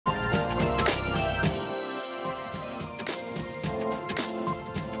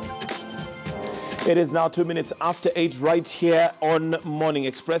It is now 2 minutes after 8 right here on Morning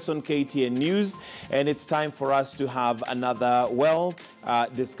Express on KTN News, and it's time for us to have another,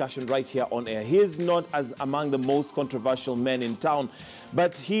 discussion right here on air. He is not as among the most controversial men in town,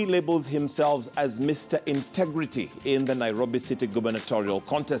 but he labels himself as Mr. Integrity in the Nairobi City Gubernatorial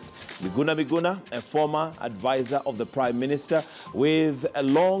contest. Miguna Miguna, a former advisor of the Prime Minister with a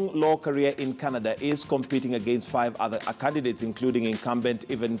long law career in Canada, is competing against 5 other candidates, including incumbent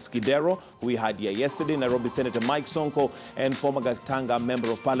Ivan Skidero, who we had here yesterday, Nairobi Senator Mike Sonko, and former Gatanga Member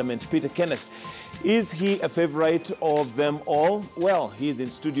of Parliament Peter Kenneth. Is he a favorite of them all? Well, he is in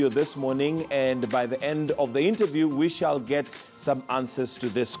studio this morning, and by the end of the interview, we shall get some answers to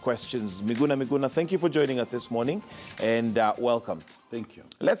these questions. Miguna Miguna, thank you for joining us this morning, and welcome. Thank you.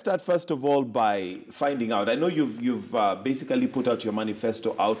 Let's start first of all by finding out. I know you've basically put out your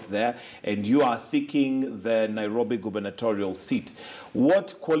manifesto out there, and you are seeking the Nairobi gubernatorial seat.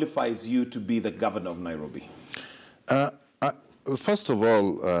 What qualifies you to be the governor of Nairobi? First of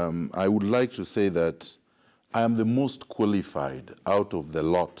all, I would like to say that I am the most qualified out of the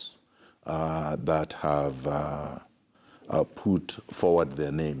lot that have put forward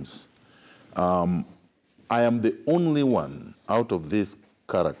their names. I am the only one out of these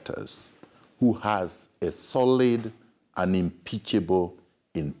characters who has a solid, unimpeachable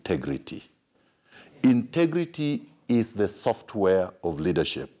integrity. Integrity is the software of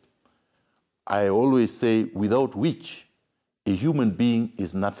leadership. I always say, without which a human being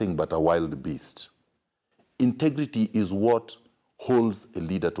is nothing but a wild beast. Integrity is what holds a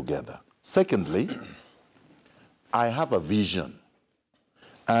leader together. Secondly, I have a vision.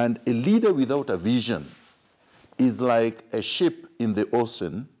 And a leader without a vision is like a ship in the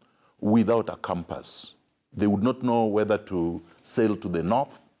ocean without a compass. They would not know whether to sail to the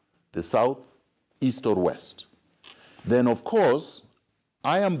north, the south, east, or west. Then, of course,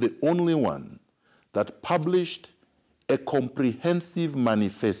 I am the only one that published a comprehensive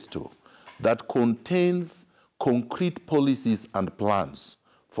manifesto that contains concrete policies and plans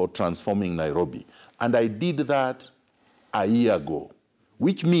for transforming Nairobi. And I did that a year ago,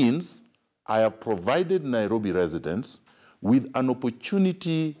 which means I have provided Nairobi residents with an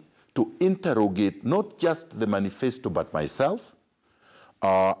opportunity to interrogate not just the manifesto but myself.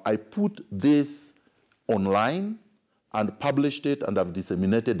 I put this online and published it, and I've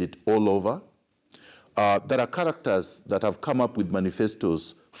disseminated it all over. There are characters that have come up with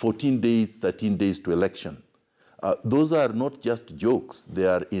manifestos 14 days, 13 days to election. Those are not just jokes. They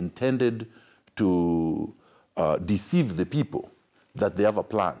are intended to deceive the people that they have a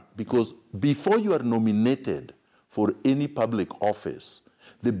plan. Because before you are nominated for any public office,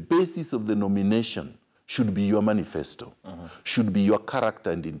 the basis of the nomination should be your manifesto, should be your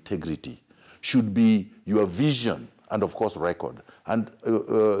character and integrity, should be your vision, and of course record. And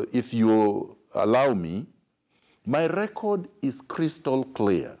if you allow me, my record is crystal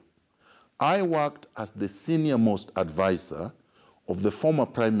clear. I worked as the senior most advisor of the former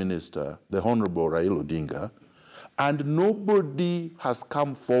Prime Minister, the Honorable Raila Odinga, and nobody has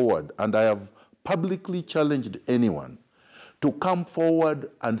come forward, and I have publicly challenged anyone to come forward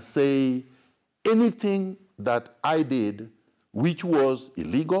and say anything that I did which was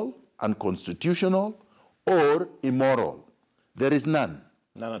illegal, unconstitutional, or immoral. There is none.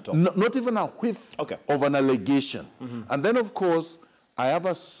 None at all. Not even a whiff of an allegation. And then, of course, I have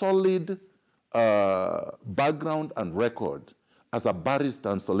a solid background and record as a barrister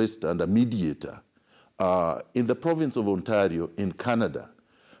and solicitor and a mediator in the province of Ontario in Canada,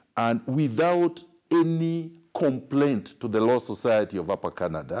 and without any complaint to the Law Society of Upper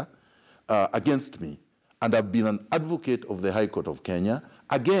Canada against me. And I've been an advocate of the High Court of Kenya,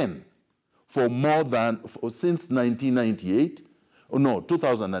 again, since 1998,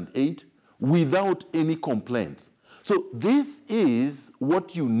 2008, without any complaints. So this is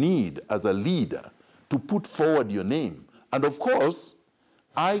what you need as a leader to put forward your name. And of course,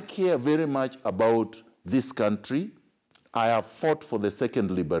 I care very much about this country. I have fought for the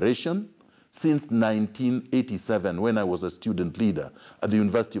second liberation since 1987 when I was a student leader at the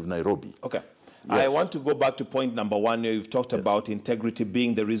University of Nairobi. Okay. Yes. I want to go back to point number one. You've talked about integrity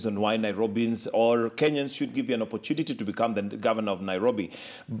being the reason why Nairobians or Kenyans should give you an opportunity to become the governor of Nairobi.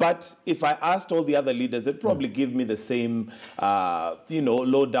 But if I asked all the other leaders, they'd probably give me the same,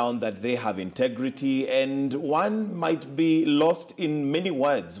 lowdown that they have integrity. And one might be lost in many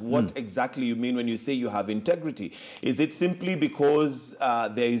words. What exactly you mean when you say you have integrity? Is it simply because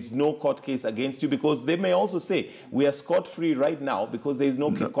there is no court case against you? Because they may also say we are scot-free right now because there is no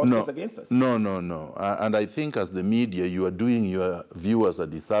court case against us. No. And I think as the media, you are doing your viewers a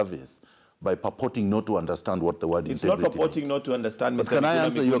disservice by purporting not to understand what the word it's integrity not purporting means. not to understand, But Mr. can I Miguna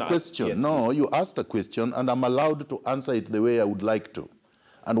answer your Miguna? question? Yes, no, please. you asked a question, and I'm allowed to answer it the way I would like to.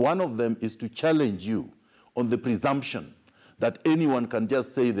 And one of them is to challenge you on the presumption that anyone can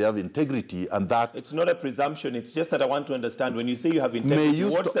just say they have integrity and that... It's not a presumption. It's just that I want to understand. When you say you have integrity,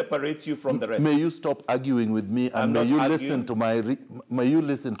 what separates you from the rest? May you stop arguing with me, and may you listen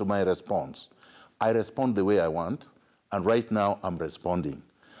to my response. I respond the way I want, and right now I'm responding.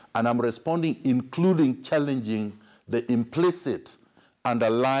 And I'm responding including challenging the implicit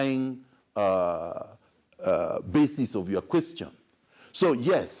underlying basis of your question. So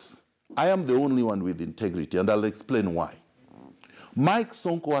yes, I am the only one with integrity, and I'll explain why. Mike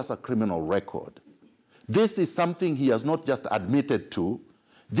Sonko has a criminal record. This is something he has not just admitted to.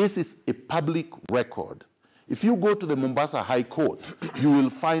 This is a public record. If you go to the Mombasa High Court, you will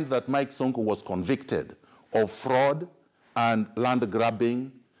find that Mike Sonko was convicted of fraud and land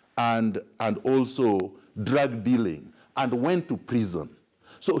grabbing and also drug dealing and went to prison.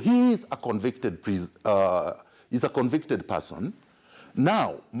 So he is a convicted person.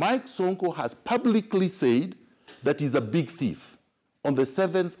 Now, Mike Sonko has publicly said that he's a big thief. On the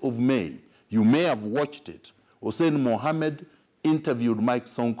 7th of May, you may have watched it, Hussein Mohammed interviewed Mike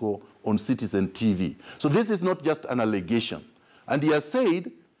Sonko on Citizen TV. So this is not just an allegation. And he has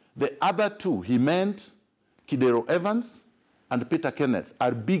said the other two, he meant Kidero Evans and Peter Kenneth,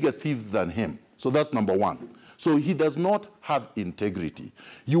 are bigger thieves than him. So that's number one. So he does not have integrity.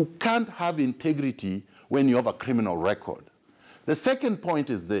 You can't have integrity when you have a criminal record. The second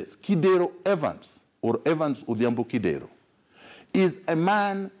point is this: Kidero Evans, or Evans Odhiambo Kidero, is a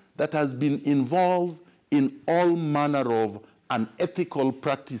man that has been involved in all manner of unethical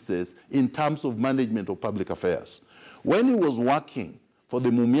practices in terms of management of public affairs. When he was working for the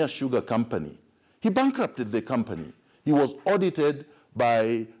Mumia Sugar Company, he bankrupted the company. He was audited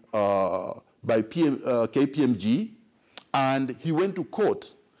by KPMG, and he went to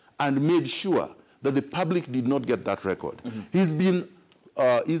court and made sure that the public did not get that record. Mm-hmm. He's been,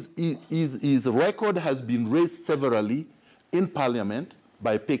 his record has been raised severally in Parliament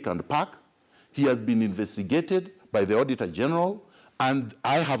by Pick and Pack. He has been investigated by the Auditor General, and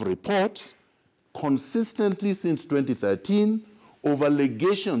I have reports consistently since 2013 of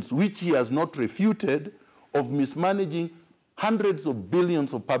allegations which he has not refuted of mismanaging hundreds of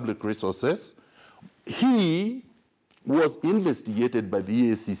billions of public resources. He was investigated by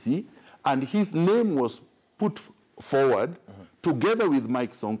the EACC, and his name was put forward together with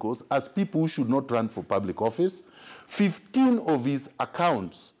Mike Sonko's as people who should not run for public office. 15 of his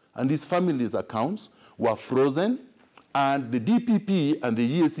accounts and his family's accounts were frozen, and the DPP and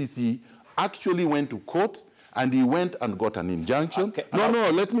the EACC actually went to court, and he went and got an injunction. Okay,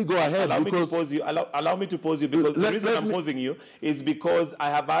 let me go ahead. Allow me to pause you. Allow me to pause you, because the reason I'm pausing you is because I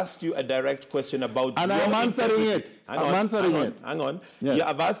have asked you a direct question about and I'm answering it. Hang on. Yes. You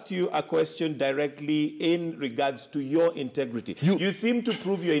have asked you a question directly in regards to your integrity. You seem to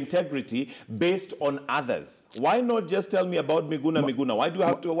prove your integrity based on others. Why not just tell me about Miguna Miguna? Why do you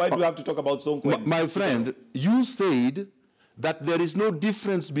have to talk about Sonko? My friend, you said that there is no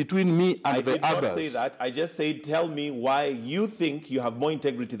difference between me and the others. I did not say that. I just said, tell me why you think you have more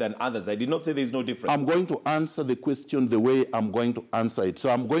integrity than others. I did not say there is no difference. I'm going to answer the question the way I'm going to answer it. So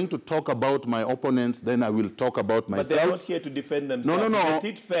I'm going to talk about my opponents, then I will talk about myself. But they're not here to defend themselves. No. Is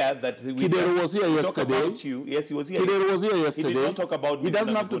it fair that we Kidero was here yesterday. Talk about you? Yes, he was here. Kidero was here yesterday. He did not talk about me. He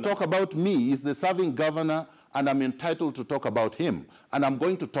doesn't have to talk about me. He's the serving governor, and I'm entitled to talk about him. And I'm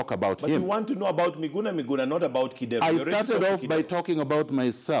going to talk about him. But you want to know about Miguna Miguna, not about Kidero. I started off by talking about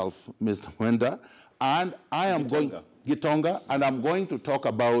myself, Mr. Wenda, and I am Gitonga, and I'm going to talk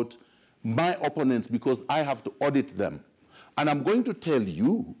about my opponents because I have to audit them. And I'm going to tell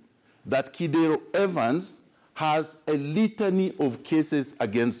you that Kidero Evans has a litany of cases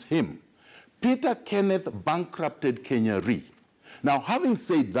against him. Peter Kenneth bankrupted Kenya Re. Now, having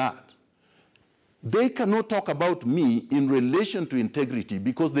said that, they cannot talk about me in relation to integrity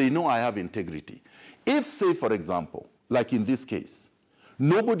because they know I have integrity. If, say, for example, like in this case,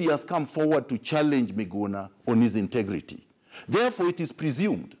 nobody has come forward to challenge Miguna on his integrity, therefore it is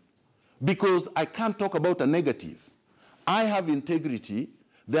presumed, because I can't talk about a negative. I have integrity.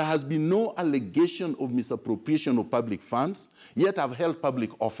 There has been no allegation of misappropriation of public funds, yet I've held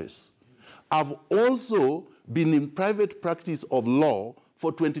public office. I've also been in private practice of law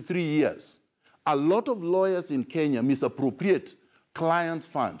for 23 years. A lot of lawyers in Kenya misappropriate clients'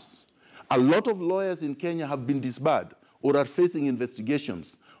 funds. A lot of lawyers in Kenya have been disbarred or are facing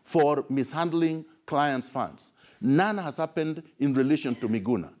investigations for mishandling clients' funds. None has happened in relation to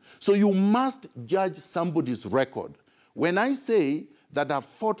Miguna. So you must judge somebody's record. When I say that have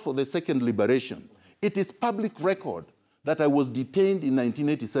fought for the second liberation. It is public record that I was detained in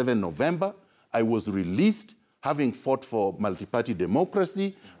 1987 November. I was released, having fought for multi-party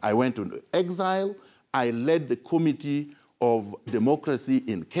democracy. I went into exile. I led the Committee of Democracy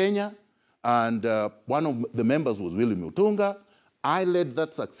in Kenya, and one of the members was Willie Mutunga. I led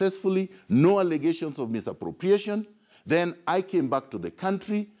that successfully, no allegations of misappropriation. Then I came back to the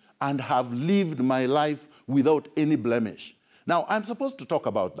country and have lived my life without any blemish. Now, I'm supposed to talk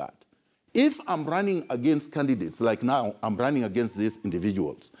about that. If I'm running against candidates, like now I'm running against these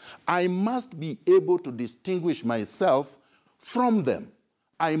individuals, I must be able to distinguish myself from them.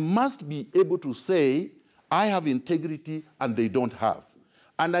 I must be able to say, I have integrity and they don't have.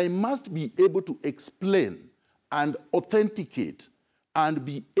 And I must be able to explain and authenticate and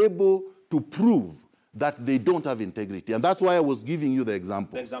be able to prove that they don't have integrity. And that's why I was giving you the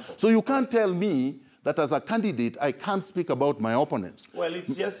example. So you can't tell me that as a candidate, I can't speak about my opponents. Well,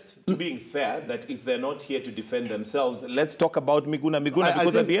 it's just being fair that if they're not here to defend themselves, let's talk about Miguna Miguna,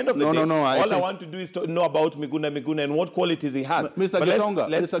 because at the end of the day, all I want to do is to know about Miguna Miguna and what qualities he has. Mr.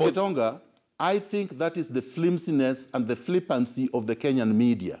 Gitonga, I think that is the flimsiness and the flippancy of the Kenyan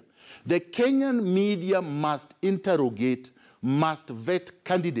media. The Kenyan media must interrogate, must vet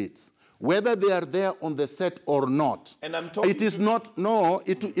candidates, whether they are there on the set or not. And I'm talking it is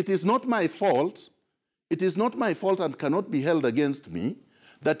not my fault. It is not my fault and cannot be held against me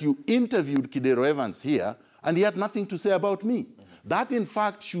that you interviewed Kidero Evans here and he had nothing to say about me. That, in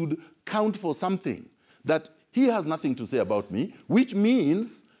fact, should count for something, that he has nothing to say about me, which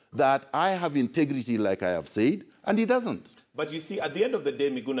means that I have integrity, like I have said, and he doesn't. But you see, at the end of the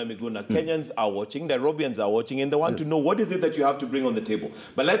day, Miguna Miguna, Kenyans are watching, Nairobians are watching, and they want to know what is it that you have to bring on the table.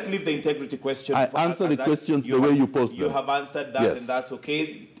 But let's leave the integrity question. I answer the questions the way you posed them. You have answered that, and that's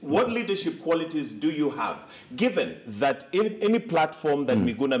okay. What leadership qualities do you have, given that any platform that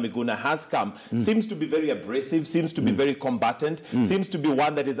Miguna Miguna has come seems to be very abrasive, seems to be very combatant, seems to be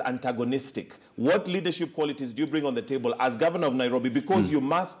one that is antagonistic? What leadership qualities do you bring on the table as governor of Nairobi? Because you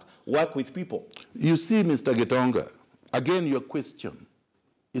must work with people. You see, Mr. Gitonga, again, your question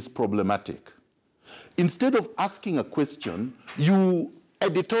is problematic. Instead of asking a question, you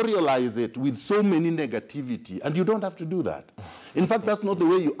editorialize it with so many negativity, and you don't have to do that. In fact, that's not the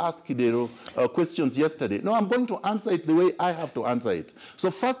way you asked Kidero questions yesterday. No, I'm going to answer it the way I have to answer it.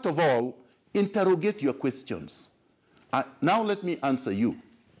 So first of all, interrogate your questions. Now let me answer you.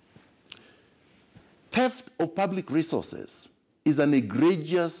 Theft of public resources is an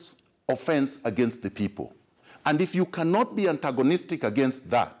egregious offense against the people. And if you cannot be antagonistic against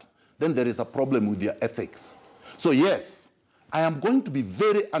that, then there is a problem with your ethics. So yes, I am going to be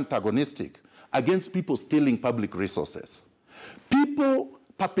very antagonistic against people stealing public resources. People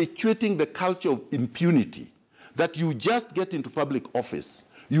perpetuating the culture of impunity, that you just get into public office,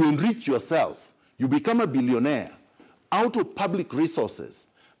 you enrich yourself, you become a billionaire out of public resources,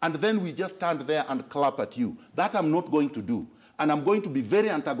 and then we just stand there and clap at you. That I'm not going to do. And I'm going to be very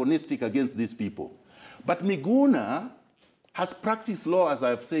antagonistic against these people. But Miguna has practiced law, as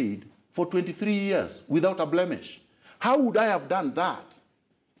I've said, for 23 years without a blemish. How would I have done that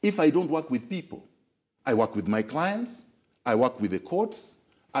if I don't work with people? I work with my clients, I work with the courts,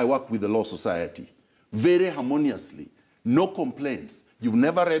 I work with the law society, very harmoniously, no complaints. You've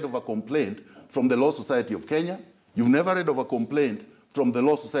never read of a complaint from the Law Society of Kenya. You've never read of a complaint from the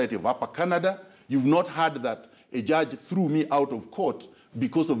Law Society of Upper Canada. You've not heard that a judge threw me out of court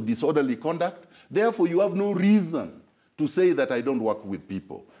because of disorderly conduct. Therefore, you have no reason to say that I don't work with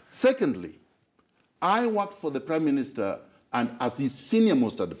people. Secondly, I worked for the Prime Minister and as his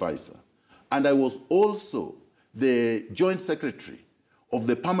senior-most advisor, and I was also the Joint Secretary of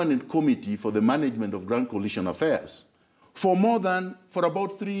the Permanent Committee for the Management of Grand Coalition Affairs for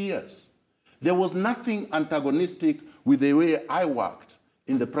about 3 years. There was nothing antagonistic with the way I worked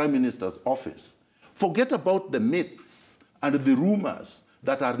in the Prime Minister's office. Forget about the myths and the rumors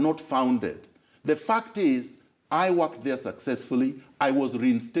that are not founded. The fact is, I worked there successfully. I was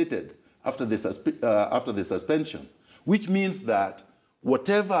reinstated after the suspension, which means that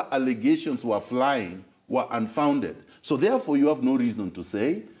whatever allegations were flying were unfounded. So therefore, you have no reason to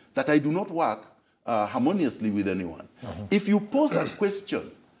say that I do not work harmoniously with anyone. If you pose a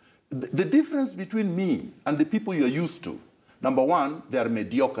question, the difference between me and the people you're used to, number one, they are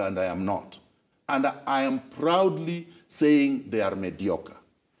mediocre and I am not. And I am proudly saying they are mediocre.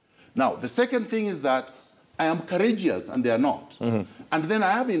 Now, the second thing is that I am courageous and they are not. And then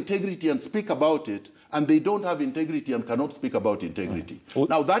I have integrity and speak about it, and they don't have integrity and cannot speak about integrity.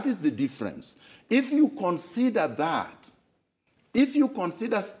 Now, that is the difference. If you consider that, if you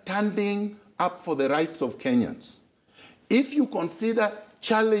consider standing up for the rights of Kenyans, If you consider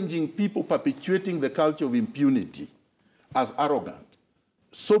challenging people perpetuating the culture of impunity as arrogant,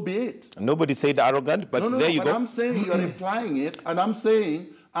 so be it. Nobody said arrogant, but there you go. I'm saying you're implying it, and I'm saying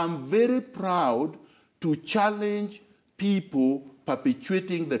I'm very proud to challenge people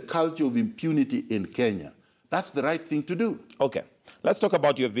perpetuating the culture of impunity in Kenya. That's the right thing to do. Okay. Let's talk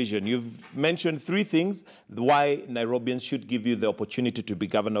about your vision. You've mentioned 3 things why Nairobians should give you the opportunity to be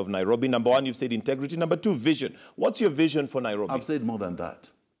governor of Nairobi. Number 1, you've said integrity. Number 2, vision. What's your vision for Nairobi? I've said more than that.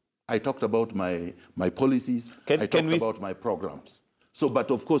 I talked about my policies. I talked about my programs. So,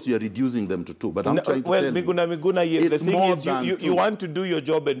 but of course, you're reducing them to 2. But I'm trying to tell you. Miguna, the thing is, you want to do your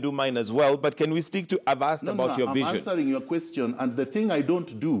job and do mine as well. But can we stick to, I've asked about your vision. I'm answering your question. And the thing I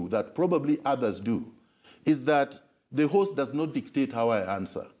don't do that probably others do is that the host does not dictate how I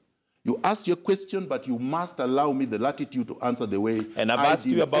answer. You ask your question, but you must allow me the latitude to answer the way And I've asked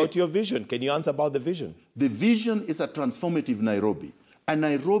you about your vision. Can you answer about the vision? The vision is a transformative Nairobi. A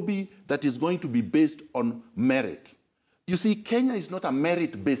Nairobi that is going to be based on merit. You see, Kenya is not a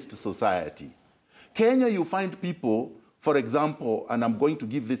merit-based society. Kenya, you find people, for example, and I'm going to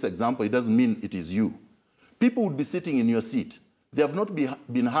give this example, it doesn't mean it is you. People would be sitting in your seat. They have not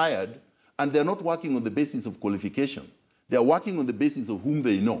been hired, and they're not working on the basis of qualification. They're working on the basis of whom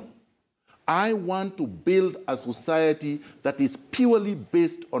they know. I want to build a society that is purely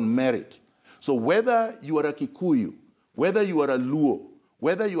based on merit. So whether you are a Kikuyu, whether you are a Luo,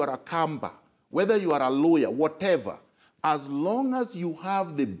 whether you are a Kamba, whether you are a lawyer, whatever, as long as you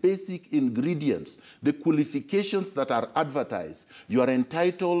have the basic ingredients, the qualifications that are advertised, you are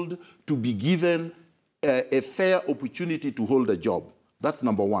entitled to be given a fair opportunity to hold a job. That's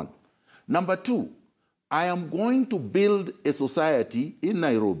number 1. Number 2, I am going to build a society in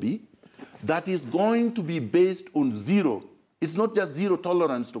Nairobi that is going to be based on zero. It's not just zero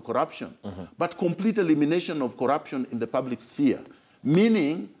tolerance to corruption, but complete elimination of corruption in the public sphere,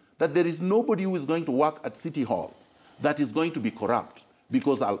 meaning that there is nobody who is going to work at City Hall that is going to be corrupt,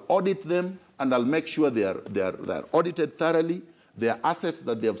 because I'll audit them and I'll make sure they are audited thoroughly. Their assets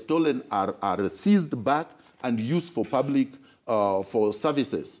that they have stolen are seized back and used for public, for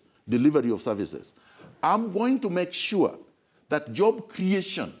services, delivery of services. I'm going to make sure that job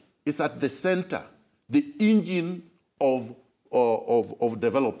creation is at the center, the engine of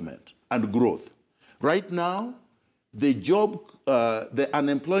development and growth. Right now, the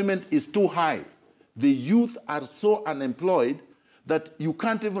unemployment is too high. The youth are so unemployed that you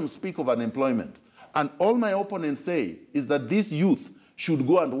can't even speak of unemployment. And all my opponents say is that these youth should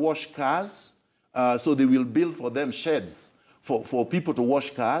go and wash cars, so they will build for them sheds for people to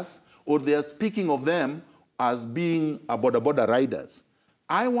wash cars, or they are speaking of them as being boda riders.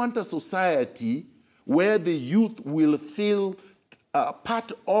 I want a society where the youth will feel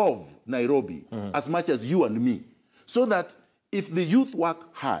part of Nairobi as much as you and me, so that if the youth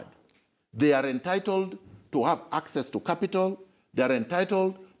work hard, they are entitled to have access to capital, they are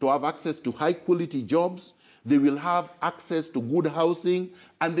entitled to have access to high-quality jobs, they will have access to good housing,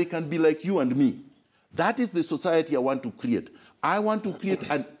 and they can be like you and me. That is the society I want to create. I want to create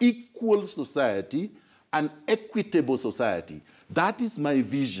an equal society, an equitable society. That is my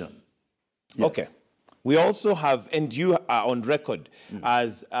vision. Yes. Okay. We also have, and you are on record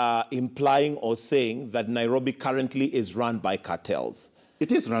as implying or saying that Nairobi currently is run by cartels.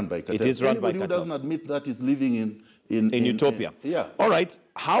 It is run by cartels. It is run Anybody by cartels. Who doesn't admit that is living in utopia. Yeah. All right.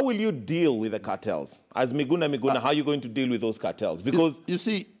 How will you deal with the cartels? As Miguna, how are you going to deal with those cartels? Because you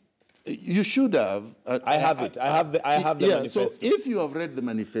see, you should have. I have it. I have the manifesto. So if you have read the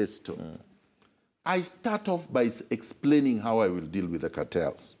manifesto, I start off by explaining how I will deal with the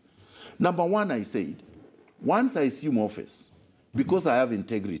cartels. Number 1, I said, once I assume office, because I have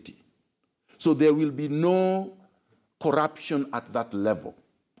integrity, so there will be no corruption at that level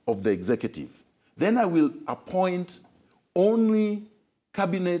of the executive. Then I will appoint only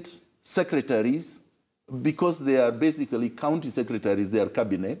cabinet secretaries, because they are basically county secretaries, they are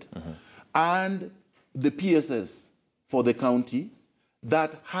cabinet, and the PSS for the county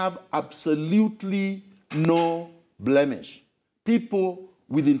that have absolutely no blemish. People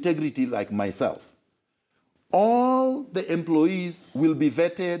with integrity like myself. All the employees will be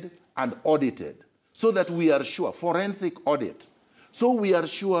vetted and audited so that we are sure, forensic audit, so we are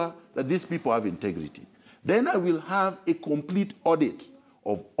sure that these people have integrity. Then I will have a complete audit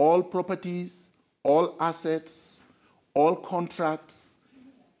of all properties, all assets, all contracts,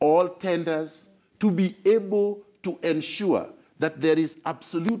 all tenders, to be able to ensure that there is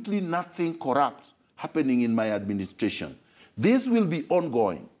absolutely nothing corrupt happening in my administration. This will be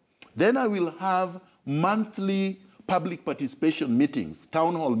ongoing. Then I will have monthly public participation meetings,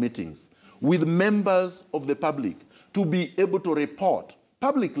 town hall meetings, with members of the public to be able to report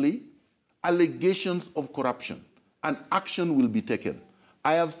publicly allegations of corruption, and action will be taken.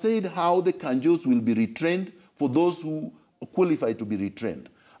 I have said how the Kanjos will be retrained for those who qualify to be retrained.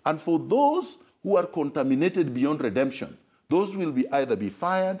 And for those who are contaminated beyond redemption, those will be either be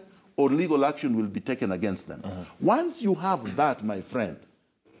fired or legal action will be taken against them. Once you have that, my friend,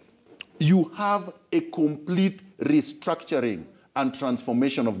 you have a complete restructuring and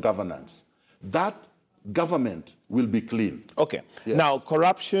transformation of governance. That government will be clean. Okay. Yes. Now,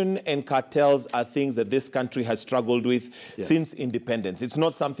 corruption and cartels are things that this country has struggled with since independence. It's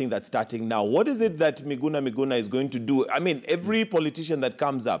not something that's starting now. What is it that Miguna Miguna is going to do? I mean, every politician that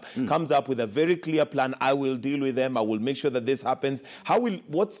comes up with a very clear plan. I will deal with them. I will make sure that this happens.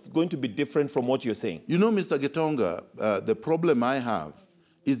 What's going to be different from what you're saying? You know, Mr. Getonga, the problem I have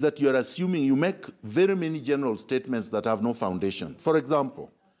is that you're assuming you make very many general statements that have no foundation. For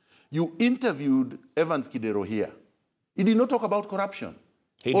example, you interviewed Evans Kidero here. He did not talk about corruption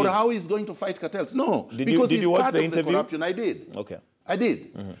or how he's going to fight cartels. No, did you watch the interview? Corruption. I did. Okay. I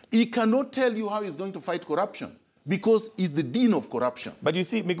did. He cannot tell you how he's going to fight corruption because he's the dean of corruption. But you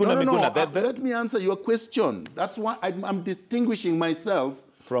see, Miguna Miguna... Let me answer your question. That's why I'm distinguishing myself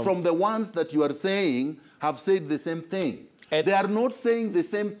from the ones that you are saying have said the same thing. They are not saying the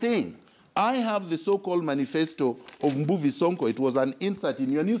same thing. I have the so-called manifesto of Mbuvi Sonko. It was an insert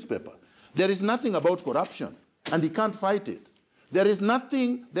in your newspaper. There is nothing about corruption, and he can't fight it. There is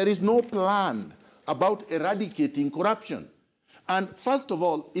no plan about eradicating corruption. And first of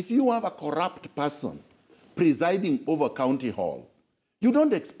all, if you have a corrupt person presiding over County Hall, you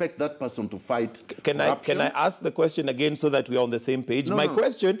don't expect that person to fight corruption. Can I ask the question again so that we're on the same page? My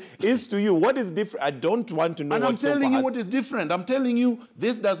question is to you, what is different? I don't want to know and what I'm telling you what is different. I'm telling you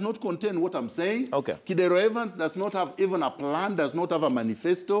this does not contain what I'm saying. Okay. Kidero Evans does not have even a plan, does not have a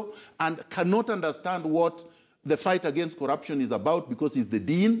manifesto, and cannot understand what the fight against corruption is about because he's the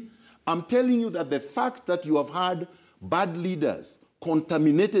dean. I'm telling you that the fact that you have had bad leaders,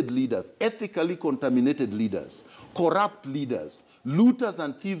 contaminated leaders, ethically contaminated leaders, corrupt leaders, looters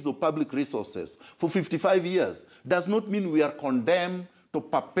and thieves of public resources for 55 years does not mean we are condemned to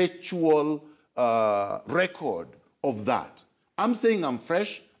perpetual record of that. I'm saying I'm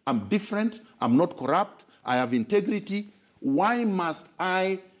fresh, I'm different, I'm not corrupt, I have integrity. Why must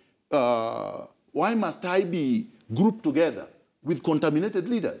I be grouped together with contaminated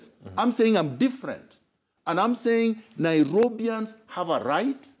leaders? I'm saying I'm different. And I'm saying Nairobians have a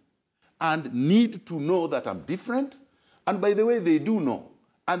right and need to know that I'm different. And by the way, they do know.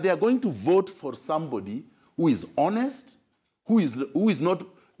 And they are going to vote for somebody who is honest, who is not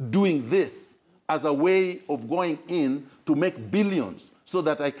doing this as a way of going in to make billions so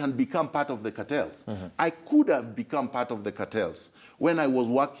that I can become part of the cartels. I could have become part of the cartels when I was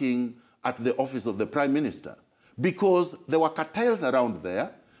working at the office of the Prime Minister because there were cartels around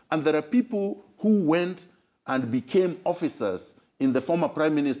there and there are people who went and became officers in the former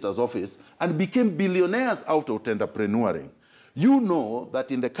Prime Minister's office and became billionaires out of entrepreneuring. You know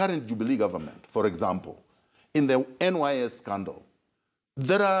that in the current Jubilee government, for example, in the NYS scandal,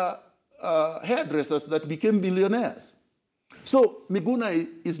 there are hairdressers that became billionaires. So Miguna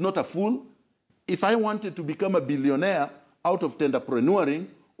is not a fool. If I wanted to become a billionaire out of entrepreneuring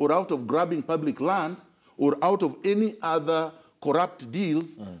or out of grabbing public land or out of any other corrupt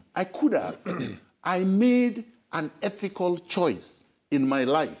deals, I could have. I made an ethical choice in my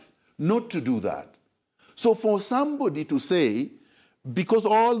life not to do that. So for somebody to say, because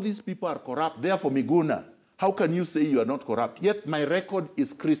all these people are corrupt, therefore Miguna, how can you say you are not corrupt? Yet my record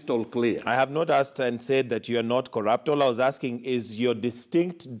is crystal clear. I have not asked and said that you are not corrupt. All I was asking is your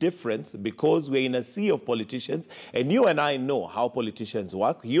distinct difference because we're in a sea of politicians and you and I know how politicians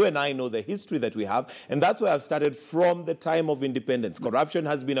work. You and I know the history that we have. And that's why I've started from the time of independence. Corruption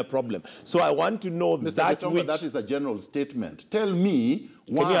has been a problem. So I want to know Mr. that Getonga, that is a general statement. Tell me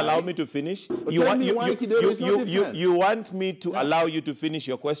why. Can you allow me to finish? You want me to allow you to finish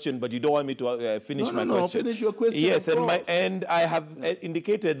your question, but you don't want me to finish my question. Finish your question. Yes, and I have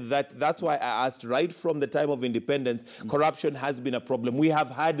indicated that that's why I asked right from the time of independence, corruption has been a problem. We have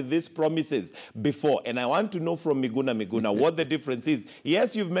had these promises before, and I want to know from Miguna Miguna what the difference is.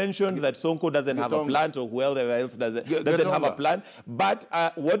 Yes, you've mentioned that Sonko doesn't have a plan, or whoever else doesn't have a plan, but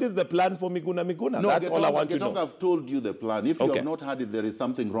what is the plan for Miguna Miguna? That's all I want to know. I've told you the plan. If you have not had it, there is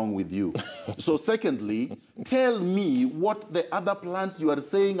something wrong with you. So secondly, tell me what the other plans you are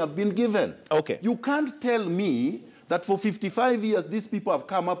saying have been given. Okay. You can't tell me that for 55 years these people have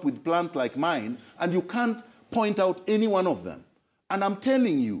come up with plans like mine and you can't point out any one of them. And I'm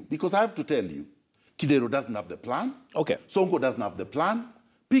telling you, because I have to tell you, Kidero doesn't have the plan. Okay. Sonko doesn't have the plan.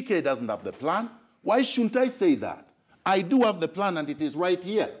 PK doesn't have the plan. Why shouldn't I say that? I do have the plan, and it is right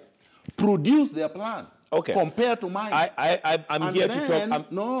here. Produce their plan. Okay. Compare to mine. I'm here to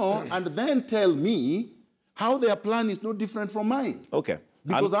talk. No, and then tell me how their plan is no different from mine. Okay.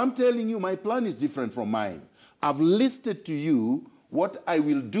 Because I'm telling you my plan is different from mine. I've listed to you what I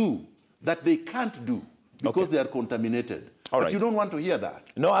will do that they can't do because they are contaminated. But you don't want to hear that.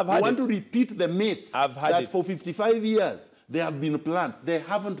 No, I've had You want to repeat the myth that for 55 years there have been plans. There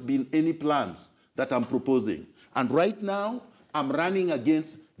haven't been any plans that I'm proposing. And right now, I'm running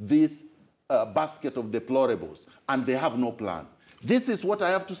against this basket of deplorables, and they have no plan. This is what I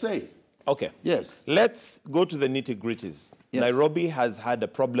have to say. Okay. Yes. Let's go to the nitty-gritties. Yes. Nairobi has had a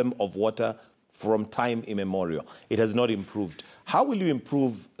problem of water from time immemorial. It has not improved. How will you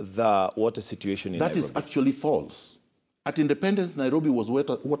improve the water situation in Nairobi? That is actually false. At independence, Nairobi was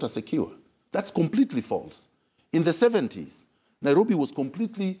water secure. That's completely false. In the 70s, Nairobi was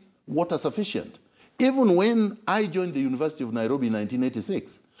completely water sufficient. Even when I joined the University of Nairobi in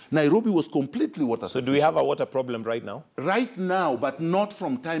 1986, Nairobi was completely water sufficient. So do we have a water problem right now? Right now, but not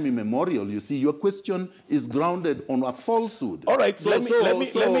from time immemorial. You see, your question is grounded on a falsehood. All right, let me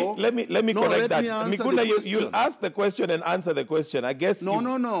correct that. Miguna, you'll ask the question and answer the question. I guess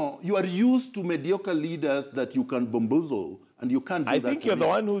No. You are used to mediocre leaders that you can bamboozle, and you can't do that. I think you're the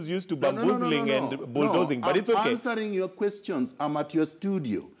one who's used to bamboozling and bulldozing, but it's okay. I'm answering your questions. I'm at your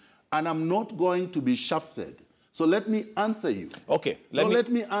studio, and I'm not going to be shafted. So let me answer you. Okay. Let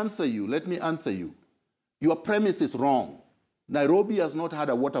me answer you. Your premise is wrong. Nairobi has not had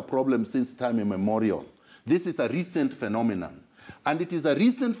a water problem since time immemorial. This is a recent phenomenon. And it is a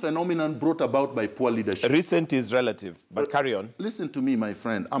recent phenomenon brought about by poor leadership. Recent is relative, but carry on. Listen to me, my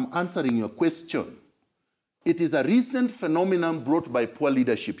friend. I'm answering your question. It is a recent phenomenon brought by poor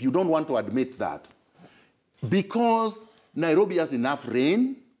leadership. You don't want to admit that. Because Nairobi has enough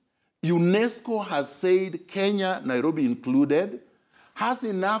rain, UNESCO has said, Kenya, Nairobi included, has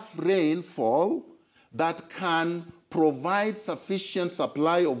enough rainfall that can provide sufficient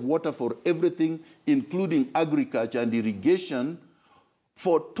supply of water for everything, including agriculture and irrigation,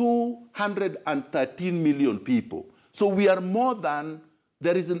 for 213 million people. So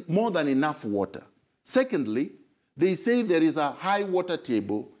there is more than enough water. Secondly, they say there is a high water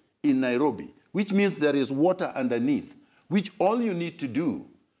table in Nairobi, which means there is water underneath, which all you need to do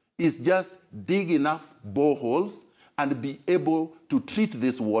is just dig enough boreholes and be able to treat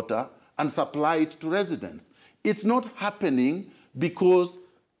this water and supply it to residents. It's not happening because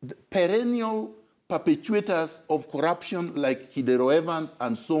the perennial perpetuators of corruption like Hidero Evans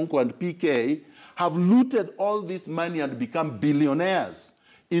and Sonko and PK have looted all this money and become billionaires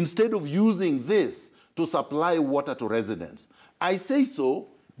instead of using this to supply water to residents. I say so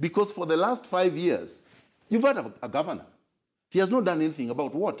because for the last 5 years, you've had a governor. He has not done anything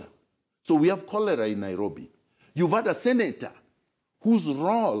about water. So we have cholera in Nairobi. You've had a senator whose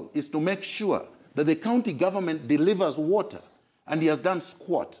role is to make sure that the county government delivers water, and he has done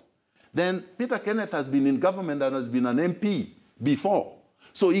squat. Then Peter Kenneth has been in government and has been an MP before.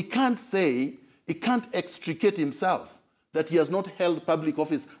 So he can't extricate himself that he has not held public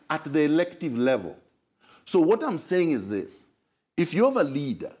office at the elective level. So what I'm saying is this. If you have a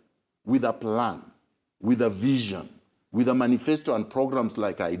leader with a plan, with a vision, with a manifesto and programs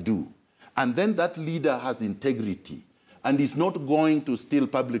like I do, and then that leader has integrity and is not going to steal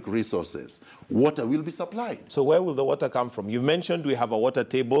public resources, water will be supplied. So where will the water come from? You've mentioned we have a water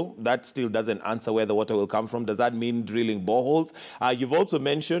table. That still doesn't answer where the water will come from. Does that mean drilling boreholes? You've also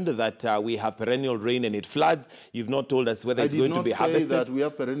mentioned that we have perennial rain and it floods. You've not told us whether it's going to be harvested. I did not say that we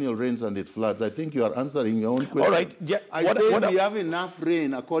have perennial rains and it floods. I think you are answering your own question. All right. Yeah. I said we have enough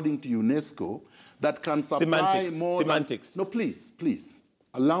rain, according to UNESCO, that can supply Semantics. No, please.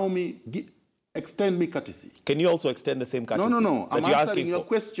 Allow me, extend me courtesy. Can you also extend the same courtesy? No. I'm answering your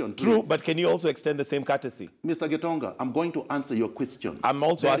question. Please. True, but can you also extend the same courtesy? Mr. Getonga, I'm going to answer your question. I'm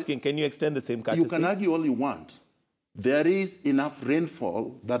also asking, can you extend the same courtesy? You can argue all you want. There is enough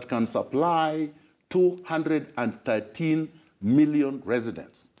rainfall that can supply 213 million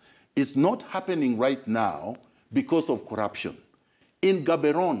residents. It's not happening right now because of corruption. In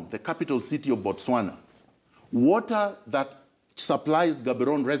Gaborone, the capital city of Botswana, water that supplies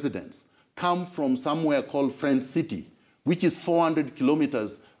Gaborone residents come from somewhere called Friend City, which is 400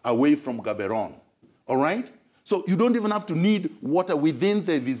 kilometers away from Gaborone. All right? So you don't even have to need water within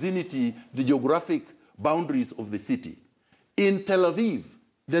the vicinity, the geographic boundaries of the city. In Tel Aviv,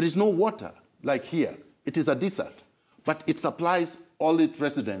 there is no water like here. It is a desert, but it supplies all its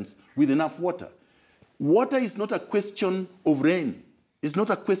residents with enough water. Water is not a question of rain. It's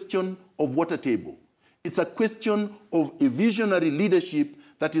not a question of water table. It's a question of a visionary leadership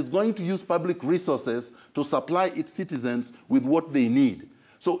that is going to use public resources to supply its citizens with what they need.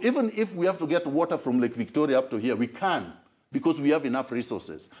 So even if we have to get water from Lake Victoria up to here, we can, because we have enough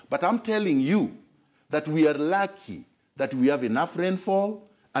resources. But I'm telling you that we are lucky that we have enough rainfall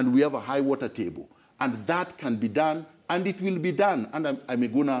and we have a high water table. And that can be done, and it will be done under a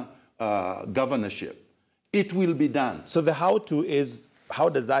Miguna governorship. It will be done. So the how-to is, how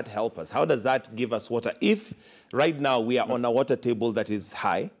does that help us? How does that give us water? If right now we are on a water table that is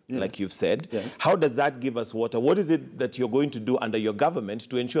high, like you've said, how does that give us water? What is it that you're going to do under your government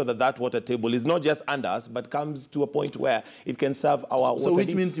to ensure that that water table is not just under us, but comes to a point where it can serve our water So which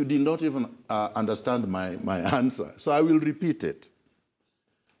needs? means you did not even understand my answer. So I will repeat it.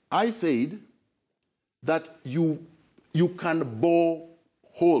 I said that you can bore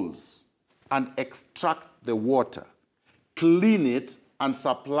holes and extract the water, clean it, and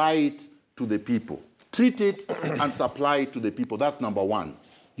supply it to the people. Treat it and supply it to the people. That's number one.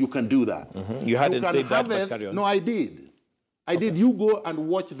 You can do that. You hadn't said that, but carry on. No, I did. I did. You go and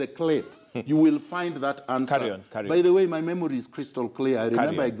watch the clip. You will find that answer. Carry on, carry on. By the way, my memory is crystal clear. I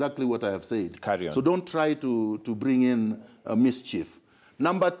remember exactly what I have said. Carry on. So don't try to bring in mischief.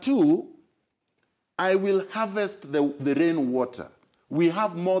 Number two, I will harvest the rainwater. We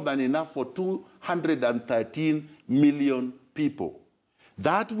have more than enough for 213 million people.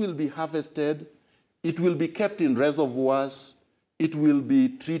 That will be harvested, it will be kept in reservoirs, it will be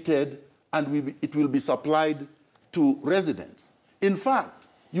treated, and it will be supplied to residents. In fact,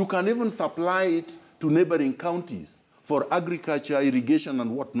 you can even supply it to neighboring counties for agriculture, irrigation,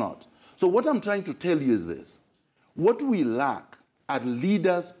 and whatnot. So what I'm trying to tell you is this. What we lack are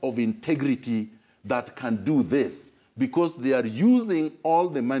leaders of integrity that can do this, because they are using all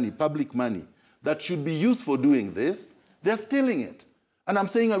the money, public money, that should be used for doing this. They're stealing it. And I'm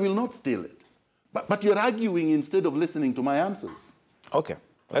saying I will not steal it. But you're arguing instead of listening to my answers. Okay.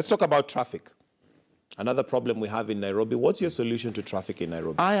 Let's talk about traffic. Another problem we have in Nairobi. What's your solution to traffic in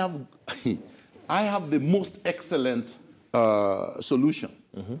Nairobi? I have the most excellent solution.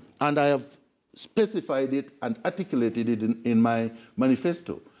 And I have specified it and articulated it in my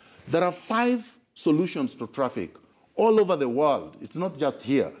manifesto. There are 5 solutions to traffic all over the world. It's not just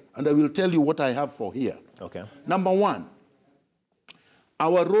here. And I will tell you what I have for here. Okay. Number 1,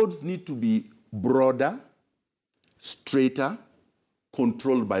 our roads need to be broader, straighter,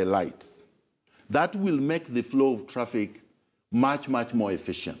 controlled by lights. That will make the flow of traffic much, much more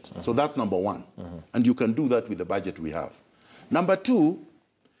efficient. So that's number 1. And you can do that with the budget we have. Number 2,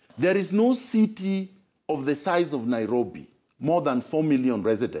 there is no city of the size of Nairobi, more than 4 million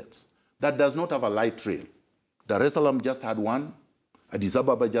residents, that does not have a light rail. Dar es Salaam just had one. Addis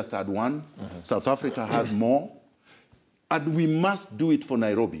Ababa just had one. South Africa has more. And we must do it for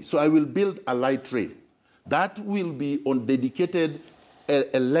Nairobi. So I will build a light rail. That will be on dedicated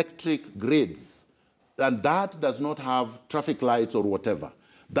electric grids. And that does not have traffic lights or whatever.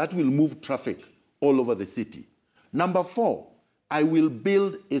 That will move traffic all over the city. Number 4, I will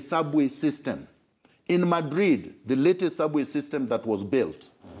build a subway system. In Madrid, the latest subway system that was built,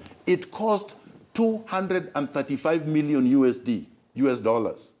 it cost 235 million US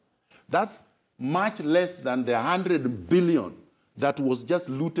dollars. That's much less than the 100 billion that was just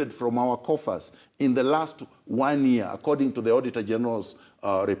looted from our coffers in the last 1 year, according to the Auditor General's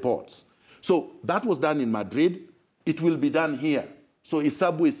reports. So that was done in Madrid. It will be done here. So a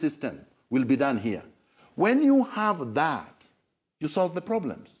subway system will be done here. When you have that, you solve the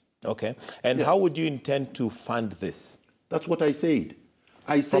problems. Okay. And how would you intend to fund this? That's what I said.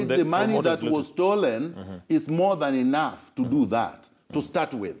 I said the money that was stolen is more than enough to do that, to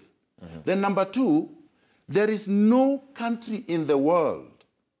start with. Then number 2, there is no country in the world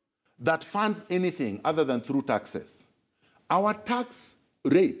that funds anything other than through taxes. Our tax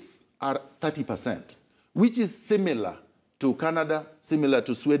rates are 30%, which is similar to Canada, similar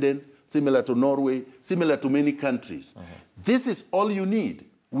to Sweden, similar to Norway, similar to many countries. This is all you need.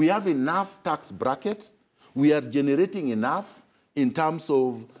 We have enough tax bracket. We are generating enough in terms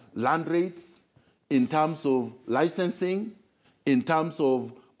of land rates, in terms of licensing, in terms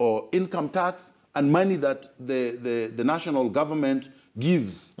of income tax, and money that the national government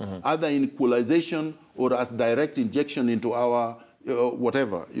gives, either in equalization or as direct injection into our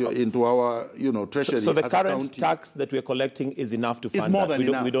whatever, into our treasury. So the current tax that we're collecting is enough to fund that.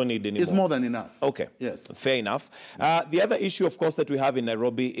 We don't need any more. It's more than enough. Okay. Yes. Fair enough. The other issue, of course, that we have in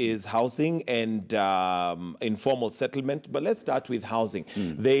Nairobi is housing and informal settlement. But let's start with housing.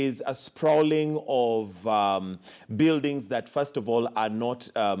 There is a sprawling of buildings that, first of all, are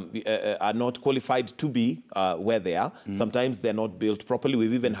not qualified to be where they are. Sometimes they're not built properly.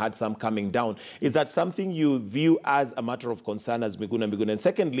 We've even had some coming down. Is that something you view as a matter of concern as as Miguna Miguna? And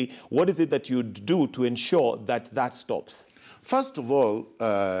secondly, what is it that you do to ensure that that stops? First of all,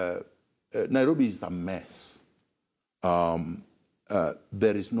 Nairobi is a mess.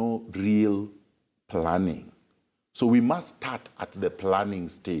 There is no real planning. So we must start at the planning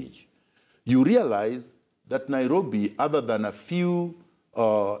stage. You realize that Nairobi, other than a few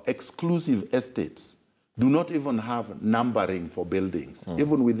exclusive estates, do not even have numbering for buildings,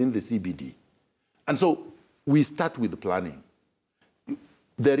 even within the CBD. And so we start with planning.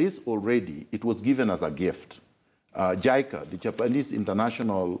 There is already, it was given as a gift. JICA, the Japanese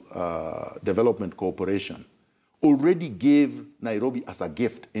International Development Corporation, already gave Nairobi as a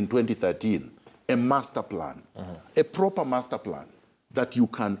gift in 2013 a master plan, a proper master plan that you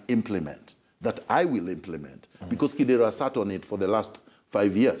can implement, that I will implement, because Kidera sat on it for the last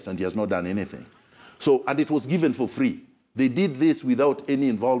 5 years and he has not done anything. So, and it was given for free. They did this without any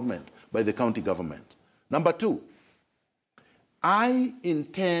involvement by the county government. Number two, I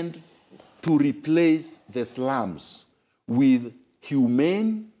intend to replace the slums with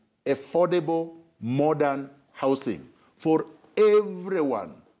humane, affordable, modern housing for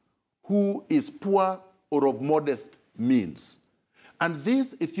everyone who is poor or of modest means. And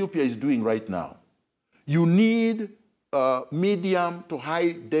this Ethiopia is doing right now. You need medium to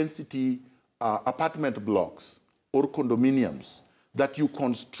high density apartment blocks or condominiums that you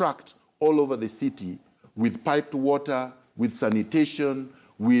construct all over the city with piped water, with sanitation,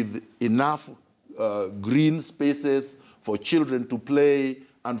 with enough green spaces for children to play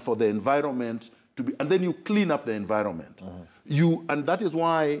and for the environment to be, and then you clean up the environment. And that is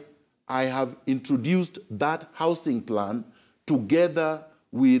why I have introduced that housing plan together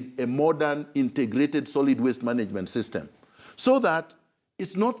with a modern integrated solid waste management system, so that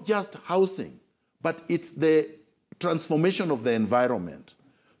it's not just housing, but it's the transformation of the environment,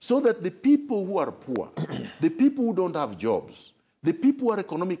 so that the people who are poor, the people who don't have jobs, the people who are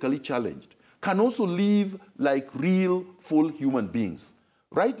economically challenged can also live like real, full human beings.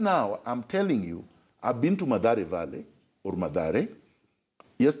 Right now, I'm telling you, I've been to Madare Valley, or Madare.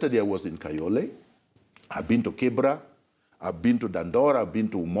 Yesterday I was in Kayole. I've been to Kibra. I've been to Dandora. I've been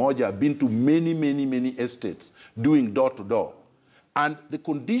to Umoja. I've been to many, many, many estates doing door-to-door. And the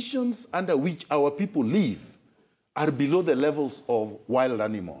conditions under which our people live are below the levels of wild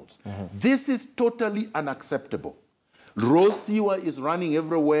animals. This is totally unacceptable. Raw sewer is running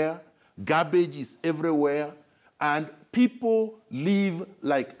everywhere. Garbage is everywhere. And people live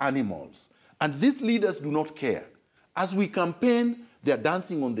like animals. And these leaders do not care. As we campaign, they're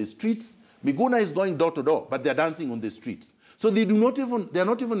dancing on the streets. Miguna is going door to door, but they're dancing on the streets. So they're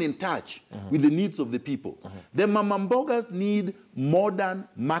not even in touch with the needs of the people. The mamambogas need modern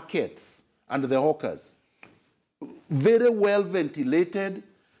markets and the hawkers. Very well ventilated,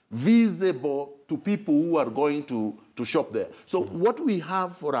 visible to people who are going to shop there. So what we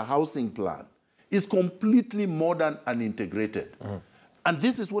have for a housing plan is completely modern and integrated. And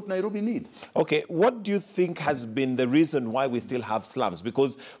this is what Nairobi needs. Okay, what do you think has been the reason why we still have slums?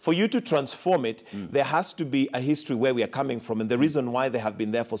 Because for you to transform it, there has to be a history where we are coming from and the reason why they have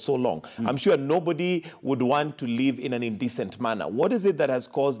been there for so long. I'm sure nobody would want to live in an indecent manner. What is it that has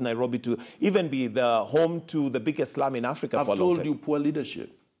caused Nairobi to even be the home to the biggest slum in Africa for a long time? I've told you, poor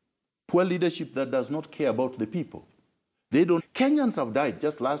leadership. Poor leadership that does not care about the people. They don't. Kenyans have died.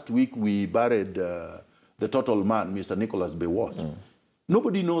 Just last week, we buried the total man, Mr. Nicholas Bewat.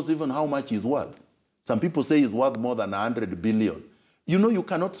 Nobody knows even how much he's worth. Some people say he's worth more than 100 billion. You know, you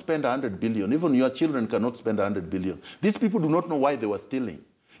cannot spend 100 billion. Even your children cannot spend 100 billion. These people do not know why they were stealing.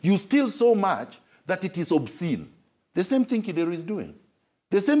 You steal so much that it is obscene. The same thing Kidero is doing.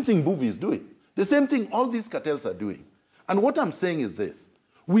 The same thing Buvi is doing. The same thing all these cartels are doing. And what I'm saying is this.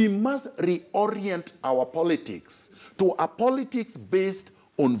 We must reorient our politics to a politics based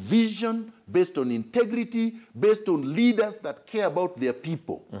on vision, based on integrity, based on leaders that care about their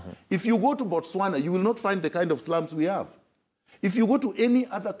people. If you go to Botswana, you will not find the kind of slums we have. If you go to any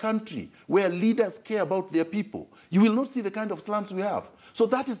other country where leaders care about their people, you will not see the kind of slums we have. So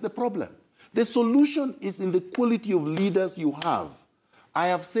that is the problem. The solution is in the quality of leaders you have. I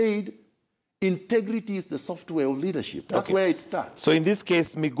have said integrity is the software of leadership. That's where it starts. So in this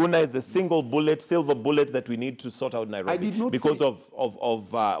case, Miguna is the single bullet, silver bullet that we need to sort out Nairobi. I did not because say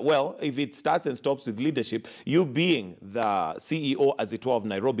well, if it starts and stops with leadership, you being the CEO, as it were, of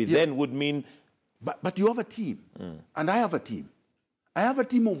Nairobi, then would mean... But you have a team, and I have a team. I have a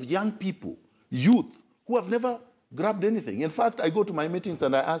team of young people, youth, who have never grabbed anything. In fact, I go to my meetings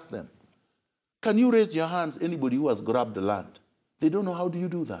and I ask them, can you raise your hands, anybody who has grabbed the land? They don't know how do you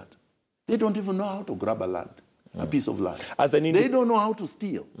do that. They don't even know how to grab a land, a piece of land. They don't know how to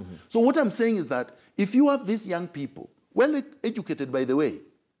steal. So what I'm saying is that if you have these young people well educated, by the way.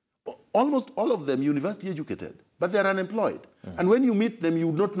 Almost all of them university educated, but they're unemployed. And when you meet them, you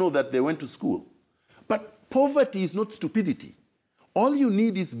would not know that they went to school. But poverty is not stupidity. All you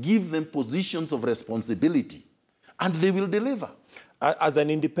need is give them positions of responsibility, and they will deliver. As an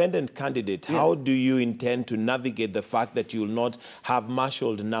independent candidate, how do you intend to navigate the fact that you will not have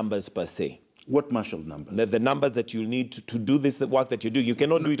marshaled numbers per se? What marshaled numbers? The numbers that you need to do this, the work that you do. You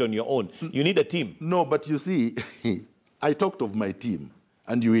cannot do it on your own. You need a team. No, but you see, I talked of my team,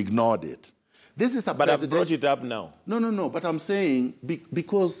 and you ignored it. This is a But I've brought it up now. No, but I'm saying,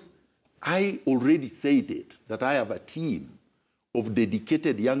 because I already said it, that I have a team of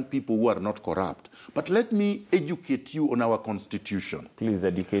dedicated young people who are not corrupt. But let me educate you on our constitution. Please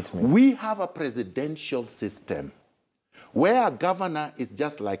educate me. We have a presidential system where a governor is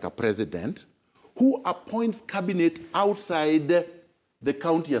just like a president who appoints cabinet outside the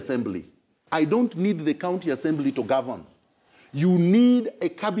county assembly. I don't need the county assembly to govern. You need a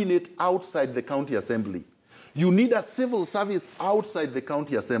cabinet outside the county assembly. You need a civil service outside the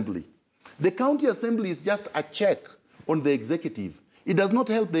county assembly. The county assembly is just a check on the executive. It does not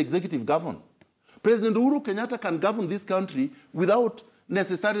help the executive govern. President Uhuru Kenyatta can govern this country without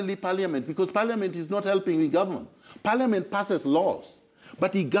necessarily parliament, because parliament is not helping him govern. Parliament passes laws,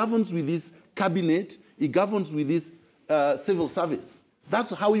 but he governs with his cabinet, he governs with his civil service.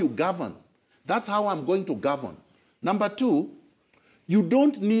 That's how you govern. That's how I'm going to govern. Number two, you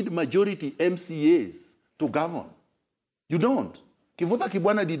don't need majority MCAs to govern. You don't. Kivutha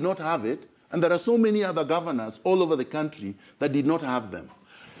Kibwana did not have it, and there are so many other governors all over the country that did not have them.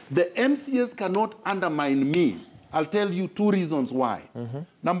 The MCAs cannot undermine me. I'll tell you two reasons why.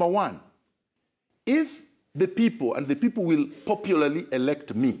 Number one, if the people, and the people will popularly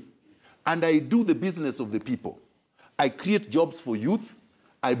elect me, and I do the business of the people, I create jobs for youth,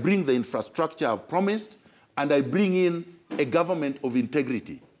 I bring the infrastructure I've promised, and I bring in a government of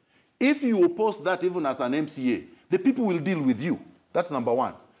integrity. If you oppose that even as an MCA, the people will deal with you. That's number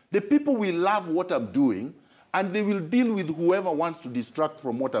one. The people will love what I'm doing, and they will deal with whoever wants to distract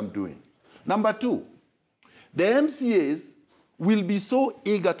from what I'm doing. Number two, the MCAs will be so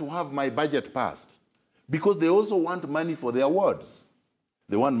eager to have my budget passed because they also want money for their wards.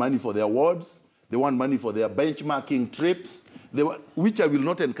 They want money for their wards, they want money for their benchmarking trips, which I will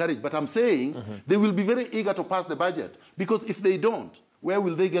not encourage, but I'm saying they will be very eager to pass the budget, because if they don't, where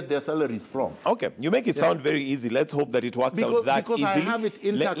will they get their salaries from? Okay, you make it sound very easy. Let's hope that it works out that because easily. Because I have it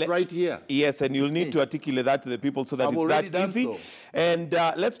intact right here. Yes, and you'll need to articulate that to the people so that it's that easy. So. And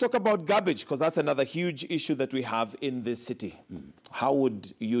let's talk about garbage, because that's another huge issue that we have in this city. How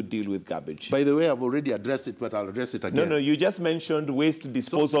would you deal with garbage? By the way, I've already addressed it, but I'll address it again. No, you just mentioned waste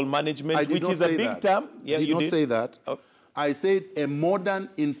disposal management, which is a big term. Yeah, you did. I did not say that. Oh. I said a modern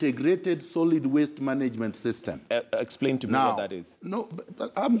integrated solid waste management system. Explain to me what that is. No,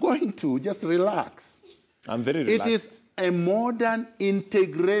 but I'm going to. Just relax. I'm very relaxed. It is a modern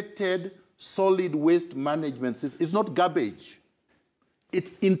integrated solid waste management system. It's not garbage.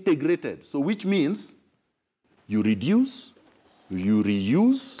 It's integrated. So which means you reduce, you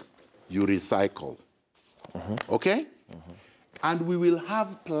reuse, you recycle. Okay? And we will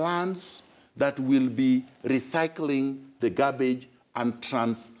have plans that will be recycling the garbage and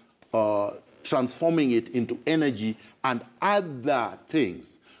transforming it into energy and other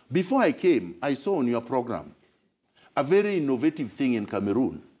things. Before I came, I saw on your program a very innovative thing in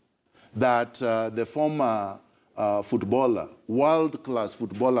Cameroon that the former footballer, world-class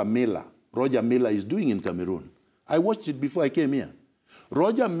footballer Miller, Roger Miller, is doing in Cameroon. I watched it before I came here.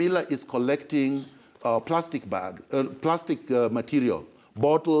 Roger Miller is collecting plastic material,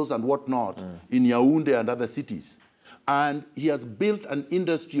 bottles and whatnot in Yaoundé and other cities. And he has built an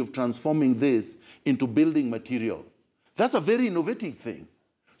industry of transforming this into building material. That's a very innovative thing.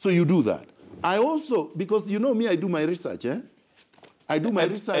 So you do that. I also, because you know me, I do my research, I do my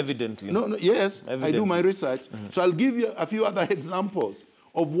research. Evidently. Yes, evidently. I do my research. So I'll give you a few other examples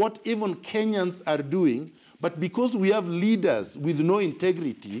of what even Kenyans are doing, but because we have leaders with no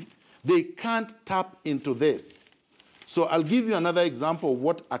integrity, they can't tap into this. So I'll give you another example of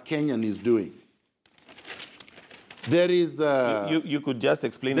what a Kenyan is doing. There is you could just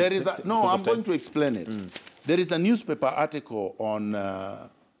explain it. No, I'm going to explain it. There is a newspaper article on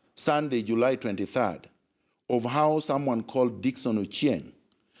Sunday, July 23rd, of how someone called Dixon Ochieng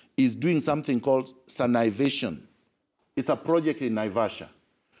is doing something called sanivation. It's a project in Naivasha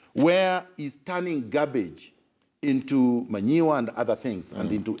where he's turning garbage into manure and other things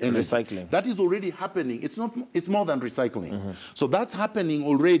and into energy. Recycling. That is already happening. It's more than recycling. So that's happening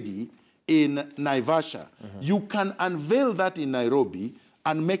already in Naivasha. You can unveil that in Nairobi,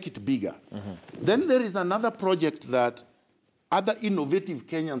 and make it bigger. Then there is another project that other innovative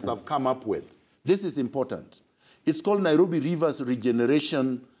Kenyans have come up with. This is important. It's called Nairobi Rivers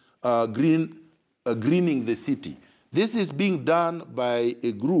Regeneration Greening the City. This is being done by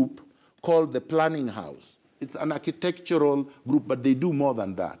a group called the Planning House. It's an architectural group, but they do more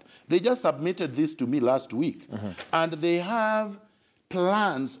than that. They just submitted this to me last week. And they have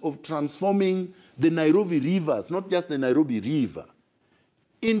plans of transforming the Nairobi rivers, not just the Nairobi River,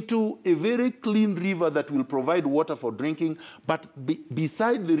 into a very clean river that will provide water for drinking, but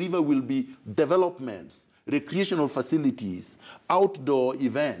beside the river will be developments, recreational facilities, outdoor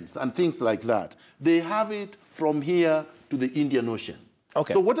events, and things like that. They have it from here to the Indian Ocean.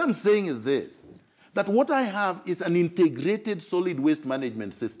 Okay. So what I'm saying is this, that what I have is an integrated solid waste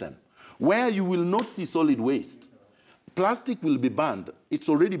management system where you will not see solid waste. Plastic will be banned. It's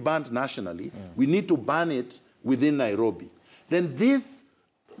already banned nationally. We need to ban it within Nairobi. Then this,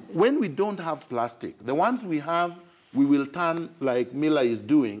 when we don't have plastic, the ones we have, we will turn, like Mila is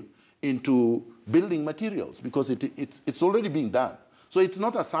doing, into building materials because it's already being done. So it's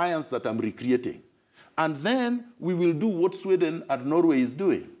not a science that I'm recreating. And then we will do what Sweden and Norway is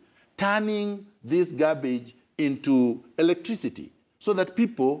doing, turning this garbage into electricity so that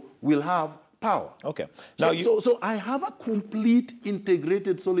people will have power. Okay. Now so I have a complete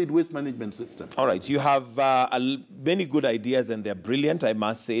integrated solid waste management system. All right. You have many good ideas and they're brilliant, I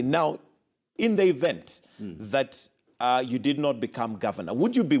must say. Now, in the event that you did not become governor,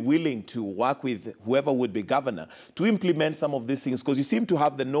 would you be willing to work with whoever would be governor to implement some of these things? Because you seem to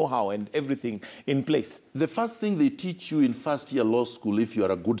have the know-how and everything in place. The first thing they teach you in first-year law school, if you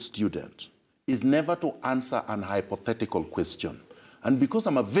are a good student, is never to answer an hypothetical question. And because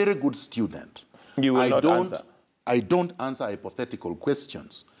I'm a very good student, you will not answer. I don't answer hypothetical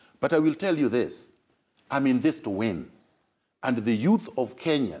questions. But I will tell you this, I'm in this to win. And the youth of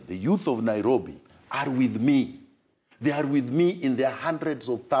Kenya, the youth of Nairobi, are with me. They are with me in their hundreds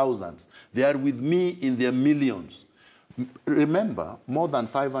of thousands. They are with me in their millions. Remember, more than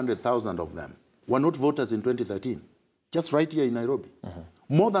 500,000 of them were not voters in 2013, just right here in Nairobi.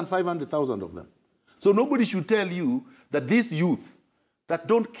 More than 500,000 of them. So nobody should tell you that this youth that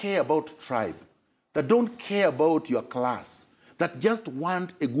don't care about tribe, that don't care about your class, that just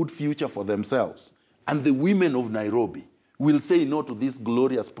want a good future for themselves, and the women of Nairobi will say no to this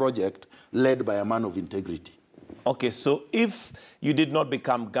glorious project led by a man of integrity. Okay, so if you did not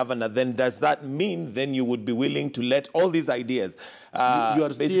become governor, then does that mean then you would be willing to let all these ideas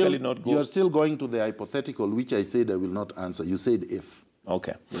basically not go? You are still going to the hypothetical, which I said I will not answer. You said if.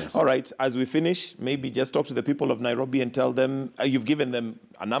 Okay. Yes. All right. As we finish, maybe just talk to the people of Nairobi and tell them, you've given them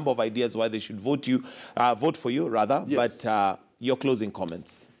a number of ideas why they should vote for you, rather. Yes. But your closing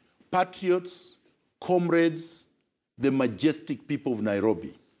comments. Patriots, comrades, the majestic people of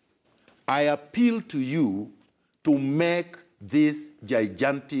Nairobi, I appeal to you to make this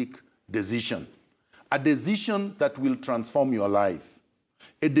gigantic decision, a decision that will transform your life,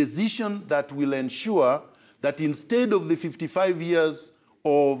 a decision that will ensure that instead of the 55 years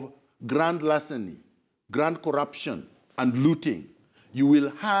of grand larceny, grand corruption, and looting, you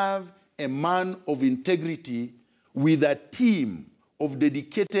will have a man of integrity with a team of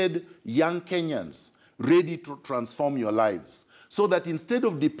dedicated young Kenyans ready to transform your lives. So that instead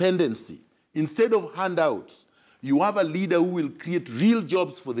of dependency, instead of handouts, you have a leader who will create real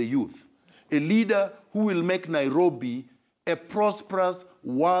jobs for the youth, a leader who will make Nairobi a prosperous,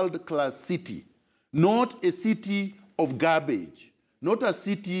 world-class city, not a city of garbage, not a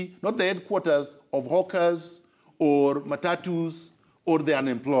city, not the headquarters of hawkers or matatus or the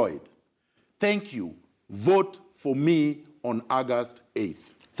unemployed. Thank you. Vote for me on August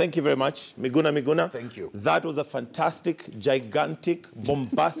 8th. Thank you very much, Miguna Miguna. Thank you. That was a fantastic, gigantic,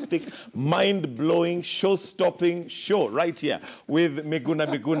 bombastic, mind-blowing, show-stopping show right here with Miguna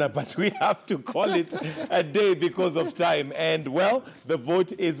Miguna. But we have to call it a day because of time. And, well, the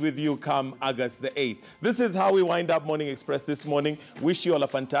vote is with you come August the 8th. This is how we wind up Morning Express this morning. Wish you all a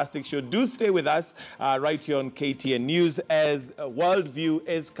fantastic show. Do stay with us right here on KTN News as World View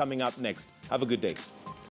is coming up next. Have a good day.